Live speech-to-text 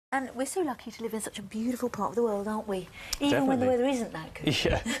And we're so lucky to live in such a beautiful part of the world, aren't we? Even Definitely. when the weather isn't that good.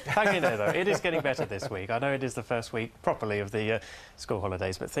 Yeah, hang in there though. It is getting better this week. I know it is the first week properly of the school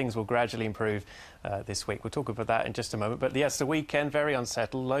holidays, but things will gradually improve this week. We'll talk about that in just a moment. But yes, the weekend, very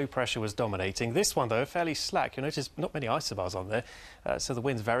unsettled. Low pressure was dominating. This one, though, fairly slack. You'll notice not many isobars on there, so the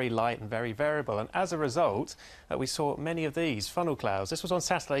wind's very light and very variable. And as a result, we saw many of these funnel clouds. This was on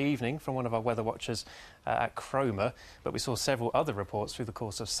Saturday evening from one of our weather watchers at Cromer, but we saw several other reports through the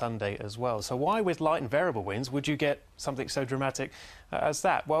course of Sunday as well. So why, with light and variable winds, would you get something so dramatic as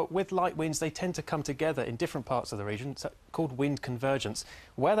that? Well, with light winds, they tend to come together in different parts of the region. It's called wind convergence.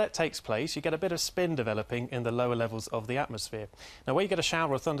 Where that takes place, you get a bit of spin developing in the lower levels of the atmosphere. Now, where you get a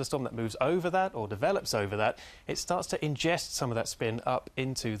shower or thunderstorm that moves over that or develops over that, it starts to ingest some of that spin up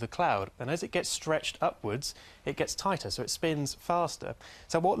into the cloud. And as it gets stretched upwards, it gets tighter, so it spins faster.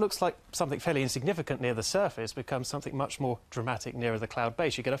 So what looks like something fairly insignificant near the surface becomes something much more dramatic nearer the cloud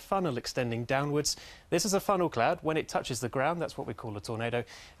base. You get a funnel extending downwards. This is a funnel cloud. When it touches the ground, that's what we call a tornado.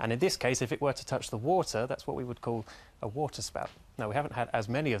 And in this case, if it were to touch the water, that's what we would call a waterspout. Now, we haven't had as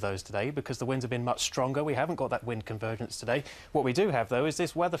many of those today because the winds have been much stronger. We haven't got that wind convergence today. What we do have, though, is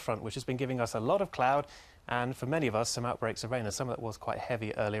this weather front, which has been giving us a lot of cloud and, for many of us, some outbreaks of rain, and some of that was quite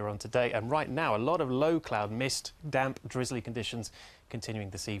heavy earlier on today. And right now, a lot of low cloud, mist, damp, drizzly conditions continuing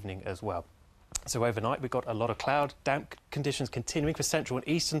this evening as well. So overnight, we've got a lot of cloud, damp conditions continuing for central and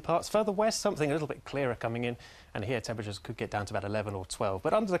eastern parts. Further west, something a little bit clearer coming in. And here, temperatures could get down to about 11 or 12.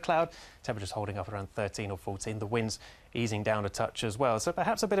 But under the cloud, temperatures holding up around 13 or 14. The winds easing down a touch as well. So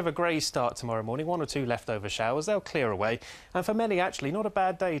perhaps a bit of a grey start tomorrow morning. 1 or 2 leftover showers. They'll clear away. And for many, actually, not a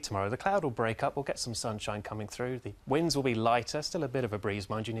bad day tomorrow. The cloud will break up. We'll get some sunshine coming through. The winds will be lighter. Still a bit of a breeze,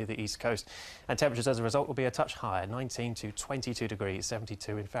 mind you, near the east coast. And temperatures, as a result, will be a touch higher. 19 to 22 degrees,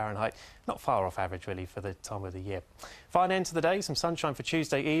 72 in Fahrenheit. Not far off average, really, for the time of the year. Fine end to the day. Some sunshine for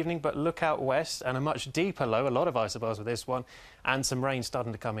Tuesday evening, but look out west and a much deeper low. A lot of isobars with this one, and some rain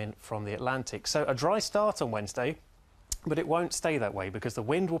starting to come in from the Atlantic. So a dry start on Wednesday, but it won't stay that way because the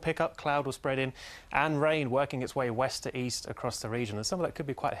wind will pick up, cloud will spread in, and rain working its way west to east across the region. And some of that could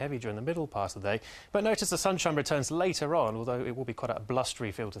be quite heavy during the middle part of the day. But notice the sunshine returns later on, although it will be quite a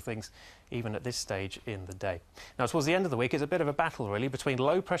blustery feel to things even at this stage in the day. Now, towards the end of the week, it's a bit of a battle, really, between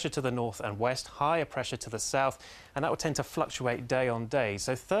low pressure to the north and west, higher pressure to the south, and that will tend to fluctuate day on day.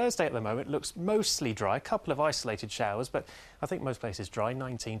 So Thursday at the moment looks mostly dry, a couple of isolated showers, but I think most places dry,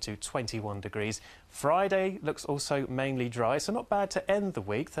 19 to 21 degrees. Friday looks also mainly dry, so not bad to end the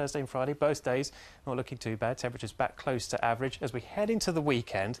week. Thursday and Friday, both days, not looking too bad. Temperatures back close to average. As we head into the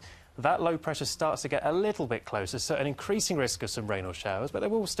weekend, that low pressure starts to get a little bit closer, so an increasing risk of some rain or showers, but there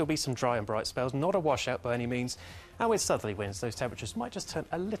will still be some dry and bright spells, not a washout by any means. And with southerly winds, those temperatures might just turn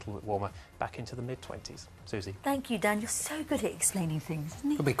a little bit warmer, back into the mid-20s. Susie. Thank you, Dan. You're so good at explaining things, isn't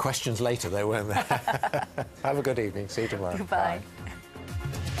he? There'll be questions later, though, won't there? Have a good evening. See you tomorrow. Goodbye. Bye.